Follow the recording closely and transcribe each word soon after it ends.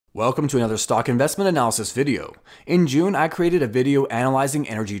Welcome to another stock investment analysis video. In June, I created a video analyzing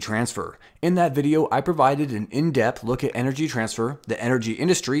Energy Transfer. In that video, I provided an in-depth look at Energy Transfer, the energy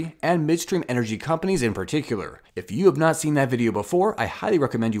industry, and midstream energy companies in particular. If you have not seen that video before, I highly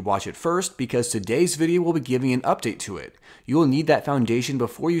recommend you watch it first because today's video will be giving an update to it. You will need that foundation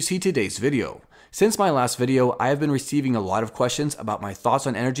before you see today's video. Since my last video, I have been receiving a lot of questions about my thoughts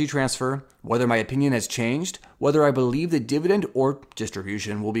on Energy Transfer, whether my opinion has changed, whether I believe the dividend or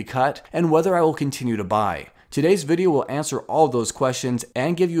distribution will be cut, and whether I will continue to buy. Today's video will answer all of those questions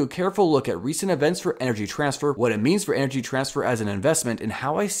and give you a careful look at recent events for Energy Transfer, what it means for Energy Transfer as an investment, and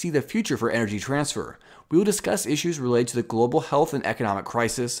how I see the future for Energy Transfer. We will discuss issues related to the global health and economic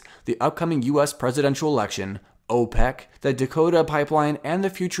crisis, the upcoming US presidential election, OPEC, the Dakota pipeline, and the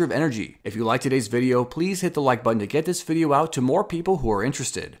future of energy. If you like today's video, please hit the like button to get this video out to more people who are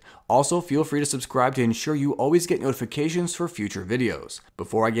interested. Also, feel free to subscribe to ensure you always get notifications for future videos.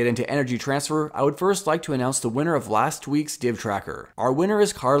 Before I get into Energy Transfer, I would first like to announce the winner of last week's Div Tracker. Our winner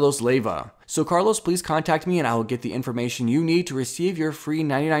is Carlos Leyva. So Carlos, please contact me and I will get the information you need to receive your free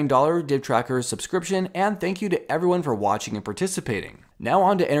 $99 Div Tracker subscription, and thank you to everyone for watching and participating. Now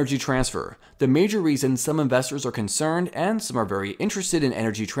on to Energy Transfer. The major reason some investors are concerned and some are very interested in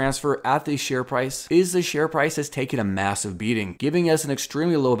Energy Transfer at the share price is the share price has taken a massive beating, giving us an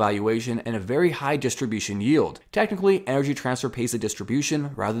extremely low valuation and a very high distribution yield. Technically, Energy Transfer pays a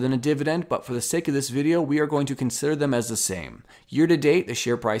distribution rather than a dividend, but for the sake of this video, we are going to consider them as the same. Year to date, the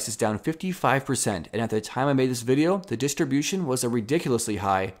share price is down 55%, and at the time I made this video, the distribution was a ridiculously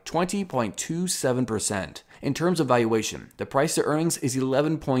high 20.27%. In terms of valuation, the price to earnings is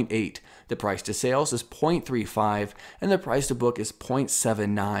 11.8, the price to sales is 0.35, and the price to book is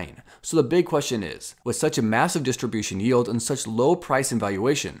 0.79. So the big question is, with such a massive distribution yield and such low price and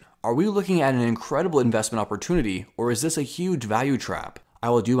valuation, are we looking at an incredible investment opportunity, or is this a huge value trap?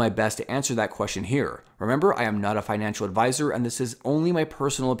 I will do my best to answer that question here. Remember, I am not a financial advisor and this is only my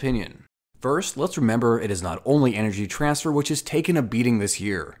personal opinion. First, let's remember it is not only Energy Transfer which has taken a beating this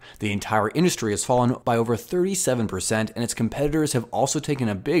year. The entire industry has fallen by over 37% and its competitors have also taken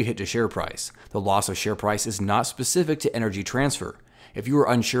a big hit to share price. The loss of share price is not specific to Energy Transfer. If you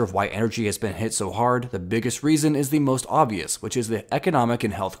are unsure of why energy has been hit so hard, the biggest reason is the most obvious, which is the economic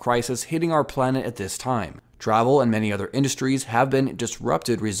and health crisis hitting our planet at this time. Travel and many other industries have been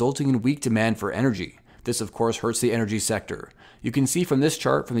disrupted, resulting in weak demand for energy. This of course hurts the energy sector. You can see from this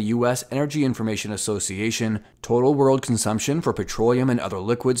chart from the US Energy Information Association, total world consumption for petroleum and other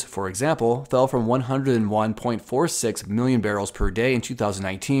liquids, for example, fell from 101.46 million barrels per day in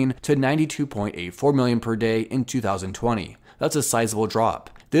 2019 to 92.84 million per day in 2020. That's a sizable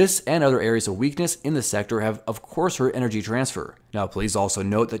drop. This and other areas of weakness in the sector have of course hurt Energy Transfer. Now please also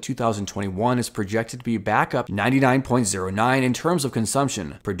note that 2021 is projected to be back up 99.09 in terms of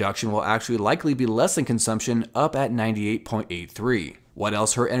consumption. Production will actually likely be less than consumption, up at 98.83. What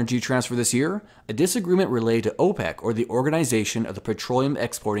else hurt Energy Transfer this year? A disagreement related to OPEC, or the Organization of the Petroleum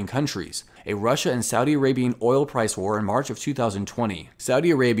Exporting Countries, a Russia and Saudi Arabian oil price war in March of 2020.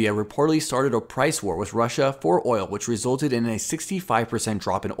 Saudi Arabia reportedly started a price war with Russia for oil, which resulted in a 65%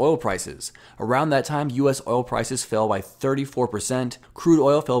 drop in oil prices. Around that time, US oil prices fell by 34%, crude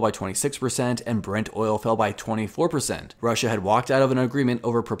oil fell by 26%, and Brent oil fell by 24%. Russia had walked out of an agreement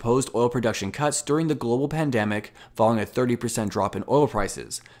over proposed oil production cuts during the global pandemic, following a 30% drop in oil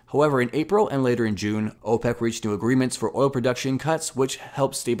prices. However, in April and later in June, OPEC reached new agreements for oil production cuts, which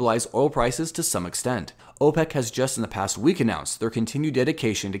helped stabilize oil prices to some extent. OPEC has just in the past week announced their continued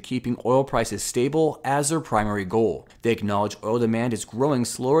dedication to keeping oil prices stable as their primary goal. They acknowledge oil demand is growing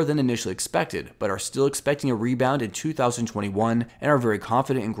slower than initially expected, but are still expecting a rebound in 2021 and are very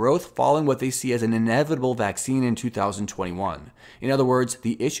confident in growth following what they see as an inevitable vaccine in 2021. In other words,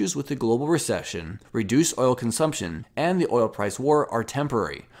 the issues with the global recession, reduced oil consumption, and the oil price war are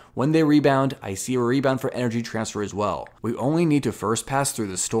temporary. When they rebound, I see a rebound for Energy Transfer as well. We only need to first pass through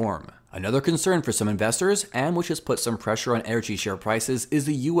the storm. Another concern for some investors, and which has put some pressure on energy share prices, is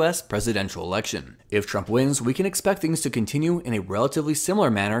the US presidential election. If Trump wins, we can expect things to continue in a relatively similar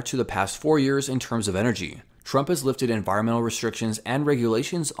manner to the past 4 years in terms of energy. Trump has lifted environmental restrictions and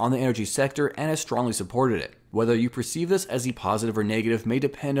regulations on the energy sector and has strongly supported it. Whether you perceive this as a positive or negative may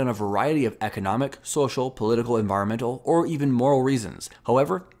depend on a variety of economic, social, political, environmental, or even moral reasons.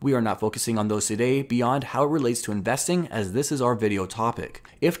 However, we are not focusing on those today beyond how it relates to investing, as this is our video topic.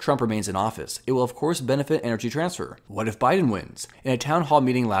 If Trump remains in office, it will of course benefit Energy Transfer. What if Biden wins? In a town hall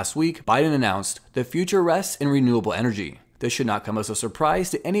meeting last week, Biden announced, "The future rests in renewable energy." This should not come as a surprise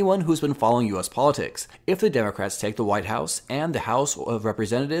to anyone who's been following U.S. politics. If the Democrats take the White House and the House of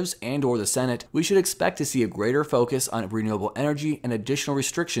Representatives and/or the Senate, we should expect to see a greater focus on renewable energy and additional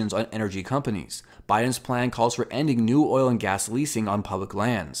restrictions on energy companies. Biden's plan calls for ending new oil and gas leasing on public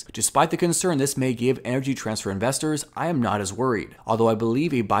lands. Despite the concern this may give energy transfer investors, I am not as worried. Although I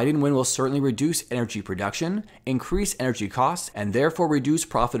believe a Biden win will certainly reduce energy production, increase energy costs, and therefore reduce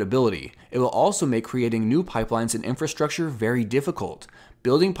profitability, it will also make creating new pipelines and infrastructure very difficult.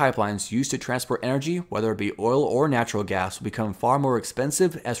 Building pipelines used to transport energy, whether it be oil or natural gas, will become far more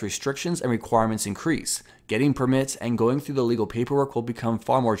expensive as restrictions and requirements increase. Getting permits and going through the legal paperwork will become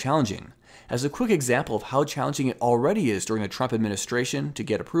far more challenging. As a quick example of how challenging it already is during the Trump administration to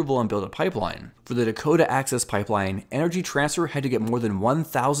get approval and build a pipeline, for the Dakota Access Pipeline, Energy Transfer had to get more than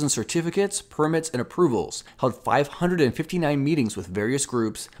 1,000 certificates, permits, and approvals, held 559 meetings with various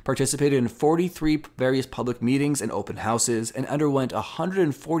groups, participated in 43 various public meetings and open houses, and underwent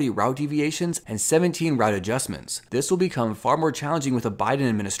 140 route deviations and 17 route adjustments. This will become far more challenging with a Biden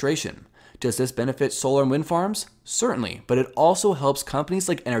administration. Does this benefit solar and wind farms? Certainly, but it also helps companies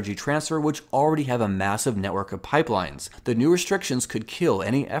like Energy Transfer, which already have a massive network of pipelines. The new restrictions could kill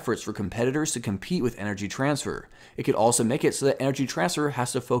any efforts for competitors to compete with Energy Transfer. It could also make it so that Energy Transfer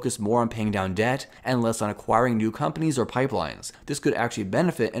has to focus more on paying down debt and less on acquiring new companies or pipelines. This could actually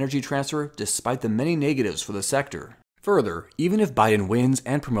benefit Energy Transfer despite the many negatives for the sector. Further, even if Biden wins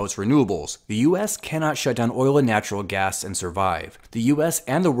and promotes renewables, the U.S. cannot shut down oil and natural gas and survive. The U.S.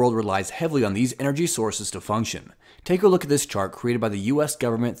 and the world relies heavily on these energy sources to function. Take a look at this chart created by the U.S.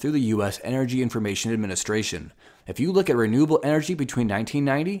 government through the U.S. Energy Information Administration. If you look at renewable energy between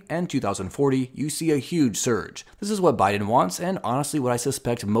 1990 and 2040, you see a huge surge. This is what Biden wants and honestly what I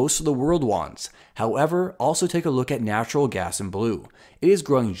suspect most of the world wants. However, also take a look at natural gas in blue. It is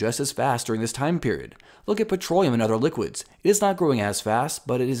growing just as fast during this time period. Look at petroleum and other liquids. It is not growing as fast,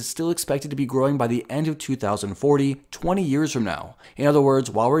 but it is still expected to be growing by the end of 2040, 20 years from now. In other words,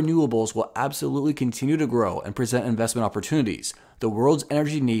 while renewables will absolutely continue to grow and present investment opportunities, the world's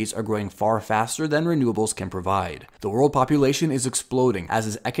energy needs are growing far faster than renewables can provide. The world population is exploding, as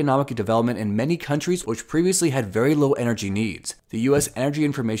is economic development in many countries which previously had very low energy needs. The U.S. Energy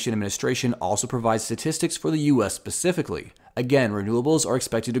Information Administration also provides statistics for the U.S. specifically. Again, renewables are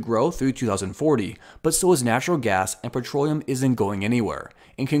expected to grow through 2040, but so is natural gas, and petroleum isn't going anywhere.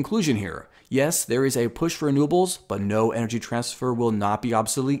 In conclusion here, yes, there is a push for renewables, but no, Energy Transfer will not be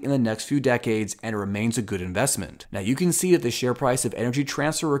obsolete in the next few decades and it remains a good investment. Now you can see that the share price of Energy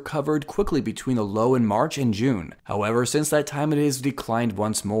Transfer recovered quickly between the low in March and June. However, since that time it has declined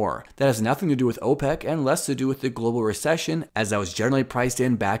once more. That has nothing to do with OPEC and less to do with the global recession, as that was generally priced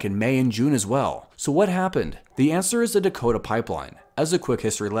in back in May and June as well. So what happened? The answer is the Dakota Pipeline. As a quick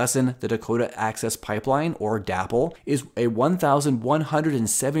history lesson, the Dakota Access Pipeline, or DAPL, is a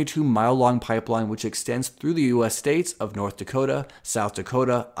 1,172-mile-long pipeline which extends through the U.S. states of North Dakota, South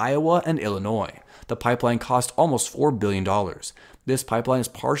Dakota, Iowa, and Illinois. The pipeline cost almost $4 billion. This pipeline is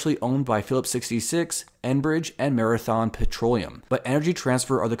partially owned by Phillips 66, Enbridge, and Marathon Petroleum, but Energy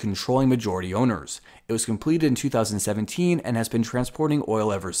Transfer are the controlling majority owners. It was completed in 2017 and has been transporting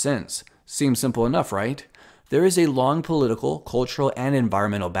oil ever since. Seems simple enough, right? There is a long political, cultural, and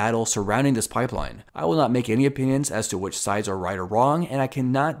environmental battle surrounding this pipeline. I will not make any opinions as to which sides are right or wrong, and I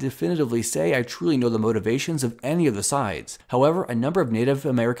cannot definitively say I truly know the motivations of any of the sides. However, a number of Native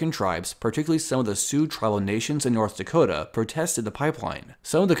American tribes, particularly some of the Sioux tribal nations in North Dakota, protested the pipeline.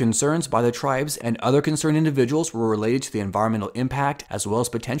 Some of the concerns by the tribes and other concerned individuals were related to the environmental impact as well as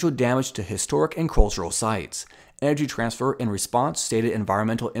potential damage to historic and cultural sites. Energy Transfer, in response, stated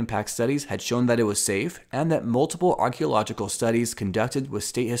environmental impact studies had shown that it was safe and that multiple archaeological studies conducted with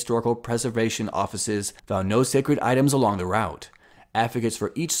state historical preservation offices found no sacred items along the route. Advocates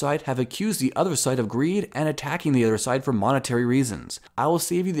for each side have accused the other side of greed and attacking the other side for monetary reasons. I will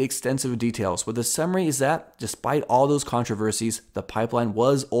save you the extensive details, but the summary is that, despite all those controversies, the pipeline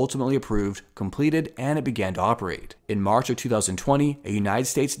was ultimately approved, completed, and it began to operate. In March of 2020, a United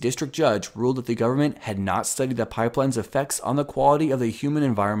States district judge ruled that the government had not studied the pipeline's effects on the quality of the human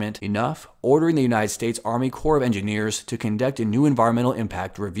environment enough, ordering the United States Army Corps of Engineers to conduct a new environmental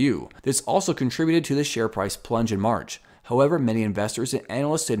impact review. This also contributed to the share price plunge in March. However, many investors and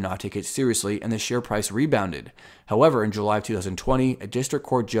analysts did not take it seriously and the share price rebounded. However, in July of 2020, a district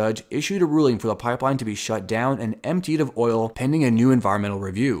court judge issued a ruling for the pipeline to be shut down and emptied of oil pending a new environmental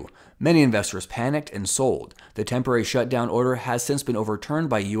review. Many investors panicked and sold. The temporary shutdown order has since been overturned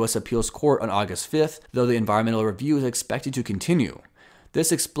by a U.S. appeals court on August 5th, though the environmental review is expected to continue.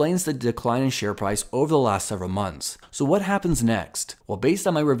 This explains the decline in share price over the last several months. So what happens next? Well, based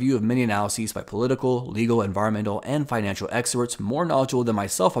on my review of many analyses by political, legal, environmental, and financial experts more knowledgeable than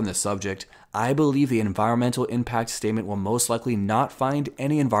myself on this subject, I believe the environmental impact statement will most likely not find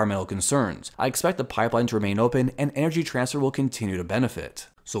any environmental concerns. I expect the pipeline to remain open and Energy Transfer will continue to benefit.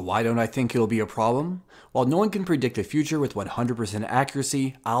 So why don't I think it'll be a problem? While no one can predict the future with 100%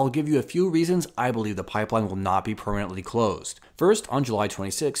 accuracy, I'll give you a few reasons I believe the pipeline will not be permanently closed. First, on July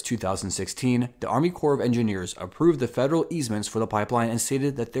 26, 2016, the Army Corps of Engineers approved the federal easements for the pipeline and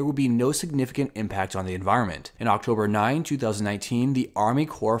stated that there would be no significant impact on the environment. In October 9, 2019, the Army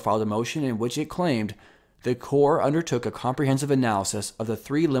Corps filed a motion in which it claimed the Corps undertook a comprehensive analysis of the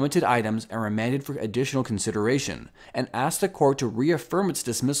 3 limited items and remanded for additional consideration, and asked the court to reaffirm its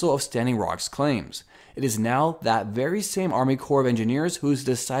dismissal of Standing Rock's claims. It is now that very same Army Corps of Engineers who is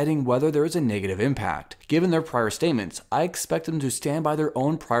deciding whether there is a negative impact. Given their prior statements, I expect them to stand by their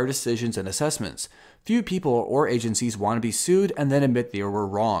own prior decisions and assessments. Few people or agencies want to be sued and then admit they were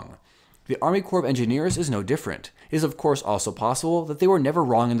wrong. The Army Corps of Engineers is no different. It is of course also possible that they were never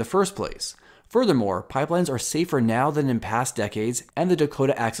wrong in the first place. Furthermore, pipelines are safer now than in past decades, and the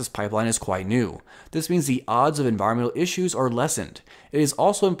Dakota Access Pipeline is quite new. This means the odds of environmental issues are lessened. It is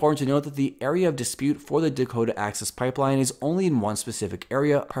also important to note that the area of dispute for the Dakota Access Pipeline is only in one specific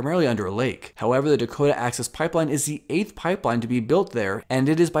area, primarily under a lake. However, the Dakota Access Pipeline is the 8th pipeline to be built there, and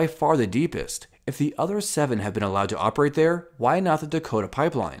it is by far the deepest. If the other 7 have been allowed to operate there, why not the Dakota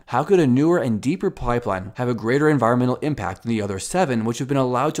Pipeline? How could a newer and deeper pipeline have a greater environmental impact than the other 7 which have been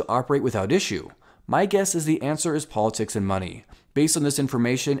allowed to operate without issue? My guess is the answer is politics and money. Based on this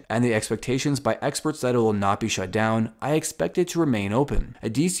information and the expectations by experts that it will not be shut down, I expect it to remain open. A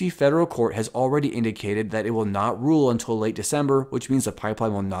DC federal court has already indicated that it will not rule until late December, which means the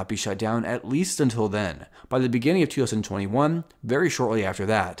pipeline will not be shut down at least until then. By the beginning of 2021, very shortly after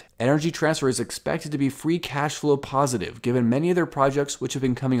that, Energy Transfer is expected to be free cash flow positive, given many of their projects which have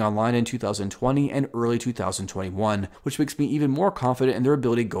been coming online in 2020 and early 2021, which makes me even more confident in their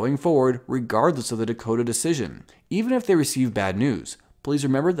ability going forward, regardless of the Dakota decision. Even if they receive bad news, please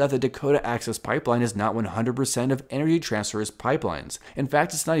remember that the Dakota Access Pipeline is not 100% of Energy Transfer's pipelines. In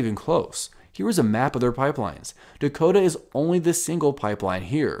fact, it's not even close. Here is a map of their pipelines. Dakota is only the single pipeline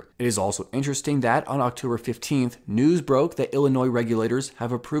here. It is also interesting that on October 15th, news broke that Illinois regulators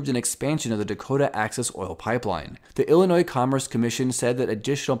have approved an expansion of the Dakota Access Oil Pipeline. The Illinois Commerce Commission said that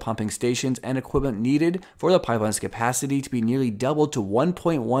additional pumping stations and equipment needed for the pipeline's capacity to be nearly doubled to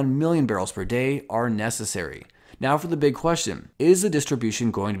 1.1 million barrels per day are necessary. Now for the big question, is the distribution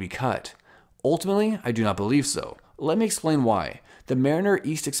going to be cut? Ultimately, I do not believe so. Let me explain why. The Mariner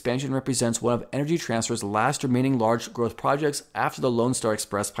East expansion represents one of Energy Transfer's last remaining large growth projects after the Lone Star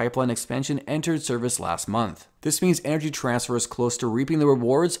Express pipeline expansion entered service last month. This means Energy Transfer is close to reaping the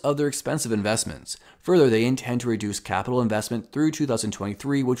rewards of their expensive investments. Further, they intend to reduce capital investment through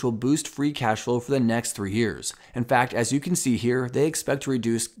 2023, which will boost free cash flow for the next 3 years. In fact, as you can see here, they expect to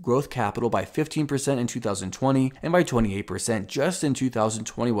reduce growth capital by 15% in 2020 and by 28% just in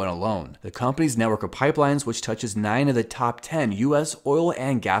 2021 alone. The company's network of pipelines, which touches 9 of the top 10 U.S. oil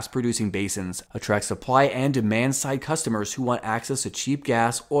and gas producing basins, attracts supply and demand side customers who want access to cheap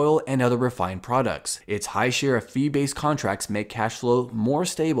gas, oil, and other refined products. Its high share of fee-based contracts make cash flow more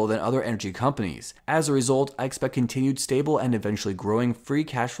stable than other energy companies. As a result, I expect continued stable and eventually growing free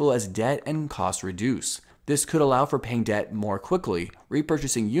cash flow as debt and costs reduce. This could allow for paying debt more quickly,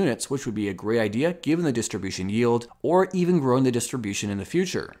 repurchasing units, which would be a great idea given the distribution yield, or even growing the distribution in the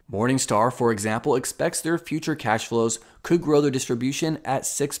future. Morningstar, for example, expects their future cash flows could grow their distribution at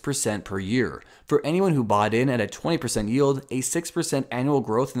 6% per year. For anyone who bought in at a 20% yield, a 6% annual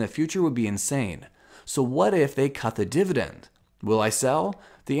growth in the future would be insane. So what if they cut the dividend? Will I sell?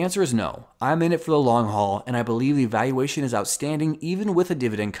 The answer is no. I'm in it for the long haul, and I believe the valuation is outstanding even with a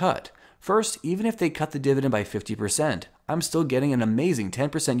dividend cut. First, even if they cut the dividend by 50%, I'm still getting an amazing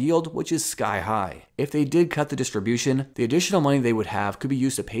 10% yield, which is sky high. If they did cut the distribution, the additional money they would have could be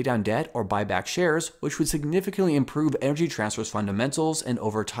used to pay down debt or buy back shares, which would significantly improve Energy Transfer's fundamentals and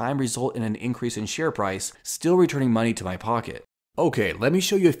over time result in an increase in share price, still returning money to my pocket. Okay, let me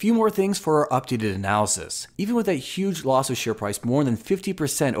show you a few more things for our updated analysis. Even with a huge loss of share price more than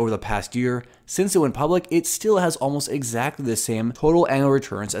 50% over the past year, since it went public, it still has almost exactly the same total annual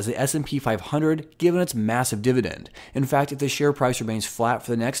returns as the S&P 500 given its massive dividend. In fact, if the share price remains flat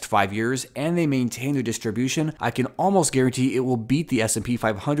for the next 5 years and they maintain their distribution, I can almost guarantee it will beat the S&P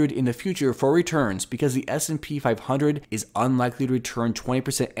 500 in the future for returns because the S&P 500 is unlikely to return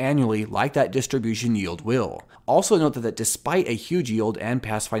 20% annually like that distribution yield will. Also note that despite a huge yield and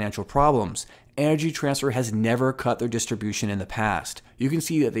past financial problems, Energy Transfer has never cut their distribution in the past. You can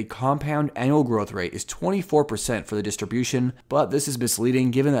see that the compound annual growth rate is 24% for the distribution, but this is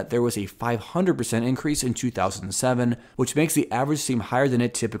misleading given that there was a 500% increase in 2007, which makes the average seem higher than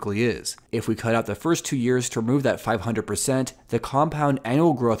it typically is. If we cut out the first 2 years to remove that 500%, the compound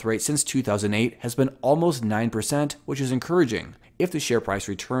annual growth rate since 2008 has been almost 9%, which is encouraging. If the share price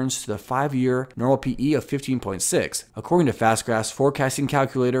returns to the 5-year normal PE of 15.6, according to FastGraph's forecasting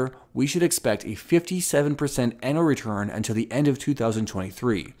calculator, we should expect a 57% annual return until the end of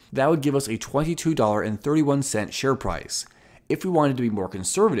 2023. That would give us a $22.31 share price. If we wanted to be more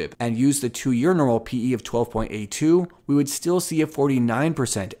conservative and use the 2-year normal PE of 12.82, we would still see a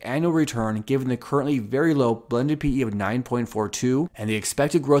 49% annual return given the currently very low blended PE of 9.42 and the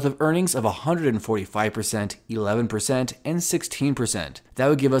expected growth of earnings of 145%, 11%, and 16%. That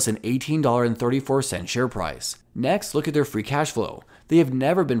would give us an $18.34 share price. Next, look at their free cash flow. They have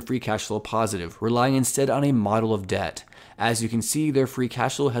never been free cash flow positive, relying instead on a model of debt. As you can see, their free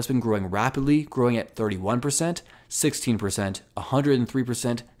cash flow has been growing rapidly, growing at 31%, 16%,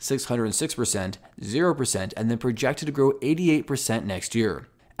 103%, 606%, 0%, and then projected to grow 88% next year.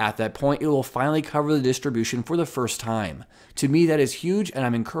 At that point, it will finally cover the distribution for the first time. To me, that is huge, and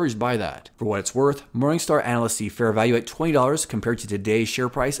I'm encouraged by that. For what it's worth, Morningstar analysts see fair value at $20 compared to today's share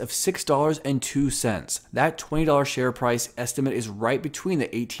price of $6.02. That $20 share price estimate is right between the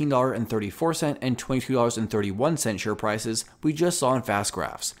 $18.34 and $22.31 share prices we just saw in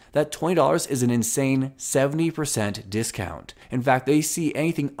FastGraphs. That $20 is an insane 70% discount. In fact, they see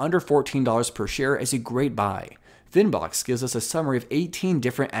anything under $14 per share as a great buy. Finbox gives us a summary of 18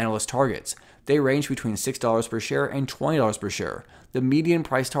 different analyst targets. They range between $6 per share and $20 per share. The median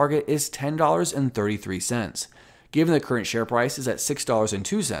price target is $10.33. Given the current share price is at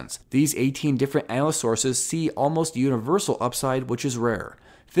 $6.02, these 18 different analyst sources see almost universal upside, which is rare.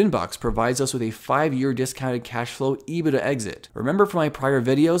 Finbox provides us with a 5-year discounted cash flow EBITDA exit. Remember from my prior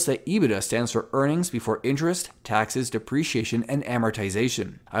videos that EBITDA stands for earnings before interest, taxes, depreciation, and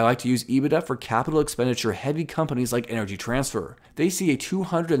amortization. I like to use EBITDA for capital expenditure heavy companies like Energy Transfer. They see a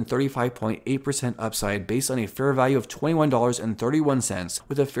 235.8% upside based on a fair value of $21.31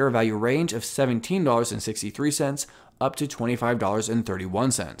 with a fair value range of $17.63 up to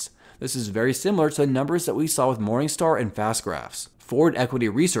 $25.31. This is very similar to the numbers that we saw with Morningstar and FastGraphs. Forward Equity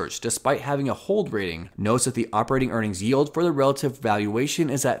Research, despite having a hold rating, notes that the operating earnings yield for the relative valuation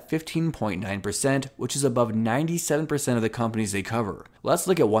is at 15.9%, which is above 97% of the companies they cover. Let's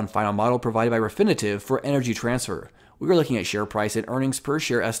look at one final model provided by Refinitiv for Energy Transfer. We are looking at share price and earnings per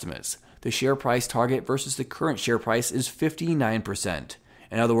share estimates. The share price target versus the current share price is 59%.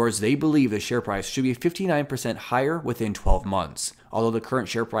 In other words, they believe the share price should be 59% higher within 12 months. Although the current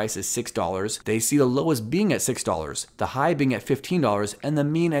share price is $6, they see the lowest being at $6, the high being at $15, and the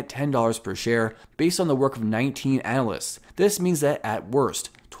mean at $10 per share based on the work of 19 analysts. This means that at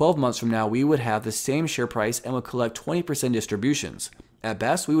worst, 12 months from now, we would have the same share price and would collect 20% distributions. At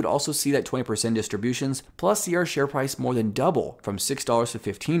best, we would also see that 20% distributions plus see our share price more than double from $6 to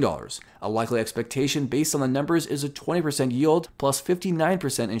 $15. A likely expectation based on the numbers is a 20% yield plus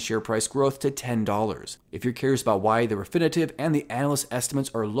 59% in share price growth to $10. If you're curious about why the Refinitiv and the analyst estimates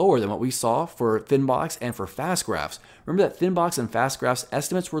are lower than what we saw for Finbox and for FastGraphs, remember that Finbox and FastGraphs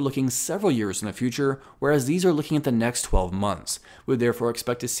estimates were looking several years in the future, whereas these are looking at the next 12 months. We would therefore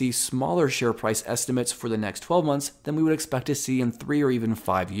expect to see smaller share price estimates for the next 12 months than we would expect to see in 3 or even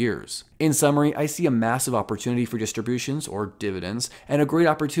 5 years. In summary, I see a massive opportunity for distributions or dividends and a great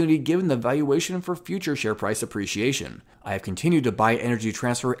opportunity given the valuation for future share price appreciation. I have continued to buy Energy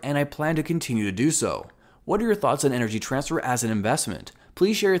Transfer and I plan to continue to do so. What are your thoughts on Energy Transfer as an investment?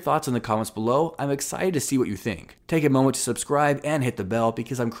 Please share your thoughts in the comments below. I'm excited to see what you think. Take a moment to subscribe and hit the bell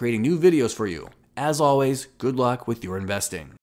because I'm creating new videos for you. As always, good luck with your investing.